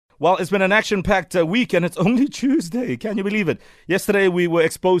Well, it's been an action-packed week and it's only Tuesday. Can you believe it? Yesterday, we were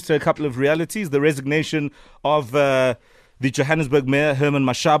exposed to a couple of realities. The resignation of the Johannesburg mayor, Herman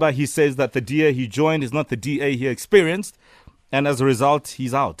Mashaba. He says that the DA he joined is not the DA he experienced. And as a result,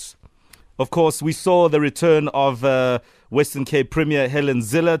 he's out. Of course, we saw the return of Western Cape Premier Helen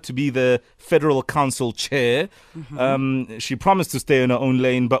Zille to be the Federal Council chair. She promised to stay in her own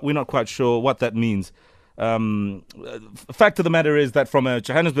lane, but we're not quite sure what that means. Fact of the matter is that from a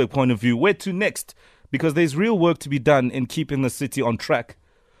Johannesburg point of view, where to next? Because there's real work to be done in keeping the city on track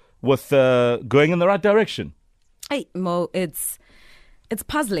with going in the right direction. Hey, Mo, it's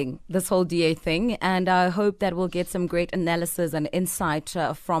puzzling, this whole DA thing, and I hope that we'll get some great analysis and insight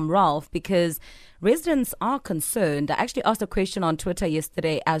from Ralph, because residents are concerned. I actually asked a question on Twitter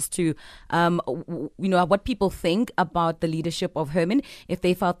yesterday as to, what people think about the leadership of Herman, if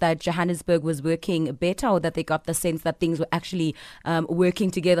they felt that Johannesburg was working better or that they got the sense that things were actually working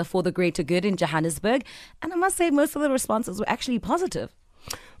together for the greater good in Johannesburg. And I must say most of the responses were actually positive.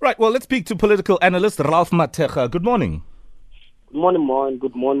 Right, well, let's speak to political analyst Ralph Mathekga. Good morning. Good morning, Mo, and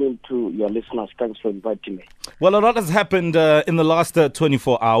good morning to your listeners. Thanks for inviting me. Well, a lot has happened in the last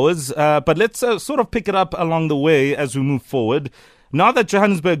 24 hours, but let's sort of pick it up along the way as we move forward. Now that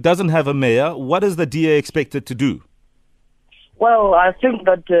Johannesburg doesn't have a mayor, what is the DA expected to do? Well, I think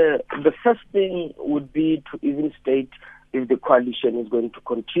that the first thing would be to even state if the coalition is going to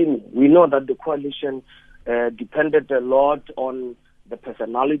continue. We know that the coalition depended a lot on the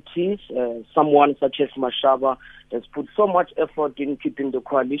personalities. Someone such as Mashaba has put so much effort in keeping the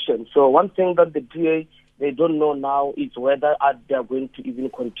coalition. So one thing that the DA, they don't know now is whether they are going to even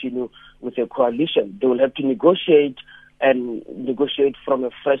continue with a coalition. They will have to negotiate from a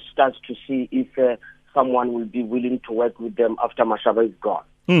fresh start to see if someone will be willing to work with them after Mashaba is gone.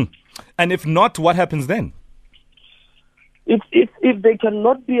 And if not, what happens then? If there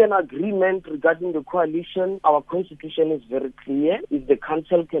cannot be an agreement regarding the coalition, our constitution is very clear. If the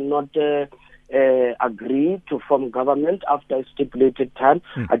council cannot agree to form government after a stipulated time,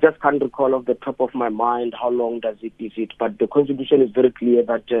 I just can't recall off the top of my mind how long is it, but the constitution is very clear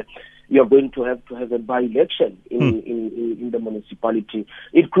that you are going to have a by-election in the municipality.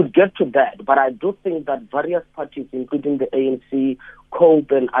 It could get to that, but I do think that various parties, including the ANC,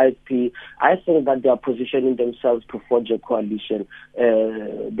 COPE and IFP, I think that they are positioning themselves to forge a coalition.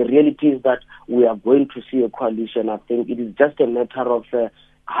 The reality is that we are going to see a coalition. I think it is just a matter of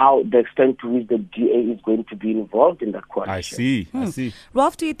how the extent to which the DA is going to be involved in that coalition. I see.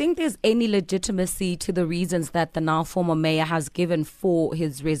 Ralph, do you think there's any legitimacy to the reasons that the now former mayor has given for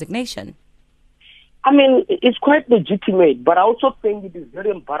his resignation? I mean, it's quite legitimate, but I also think it is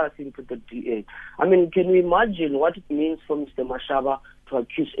very embarrassing to the DA. I mean, can you imagine what it means for Mr. Mashaba to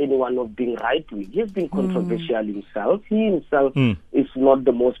accuse anyone of being right-wing? He's been controversial himself. He himself is not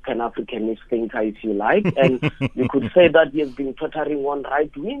the most Pan-Africanist thinker, if you like, and you could say that he has been tottering on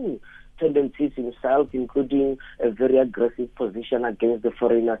right-wing tendencies himself, including a very aggressive position against the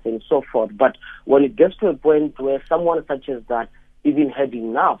foreigners and so forth. But when it gets to a point where someone such as that even had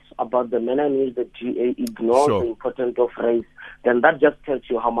enough about the manner in which the GA ignores the importance of race, then that just tells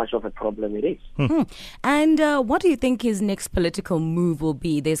you how much of a problem it is. And what do you think his next political move will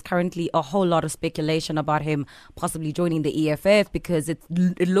be? There's currently a whole lot of speculation about him possibly joining the EFF because it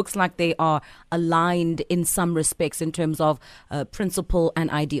looks like they are aligned in some respects in terms of principle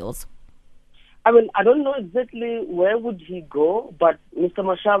and ideals. I mean, I don't know exactly where would he go, but Mr.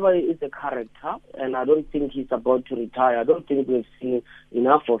 Mashaba is a character, and I don't think he's about to retire. I don't think we've seen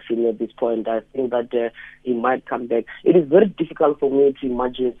enough of him at this point. I think that he might come back. It is very difficult for me to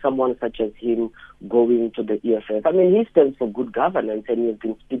imagine someone such as him going to the EFF. I mean, he stands for good governance, and he has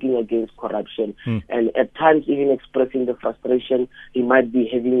been speaking against corruption, and at times even expressing the frustration he might be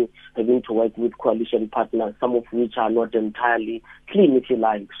having to work with coalition partners, some of which are not entirely clean, if you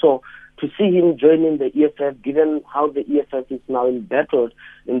like. So to see him joining the EFF, given how the EFF is now embattled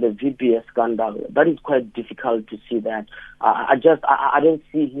in the VBS scandal, that is quite difficult to see that. I don't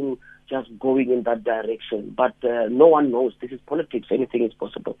see him just going in that direction. But no one knows. This is politics. Anything is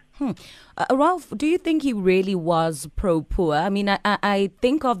possible. Ralph, do you think he really was pro-poor? I mean, I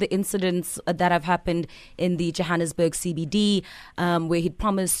think of the incidents that have happened in the Johannesburg CBD where he'd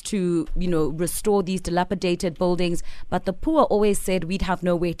promised to, restore these dilapidated buildings, but the poor always said we'd have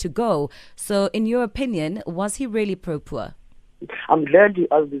nowhere to go. So in your opinion, was he really pro-poor? I'm glad you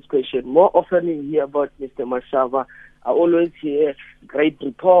asked this question. More often you hear about Mr. Mashaba, I always hear great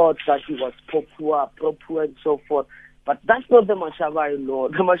reports that he was pro-poor and so forth. But that's not the Mashaba I know.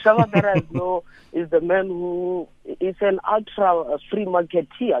 The Mashaba that I know is the man who is an ultra free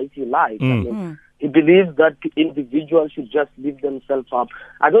marketeer, if you like. I mean, He believes that individuals should just lift themselves up.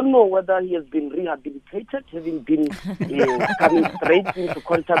 I don't know whether he has been rehabilitated, having been coming straight into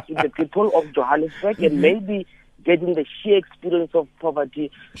contact with the people of Johannesburg, and maybe getting the sheer experience of poverty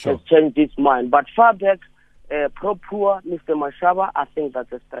has changed his mind. But far back, pro-poor Mr. Mashaba, I think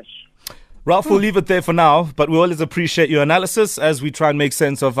that's a stretch. Ralph, we'll leave it there for now, but we always appreciate your analysis as we try and make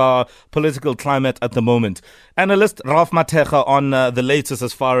sense of our political climate at the moment. Analyst Ralph Mathekga on the latest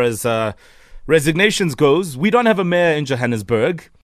as far as resignations goes. We don't have a mayor in Johannesburg.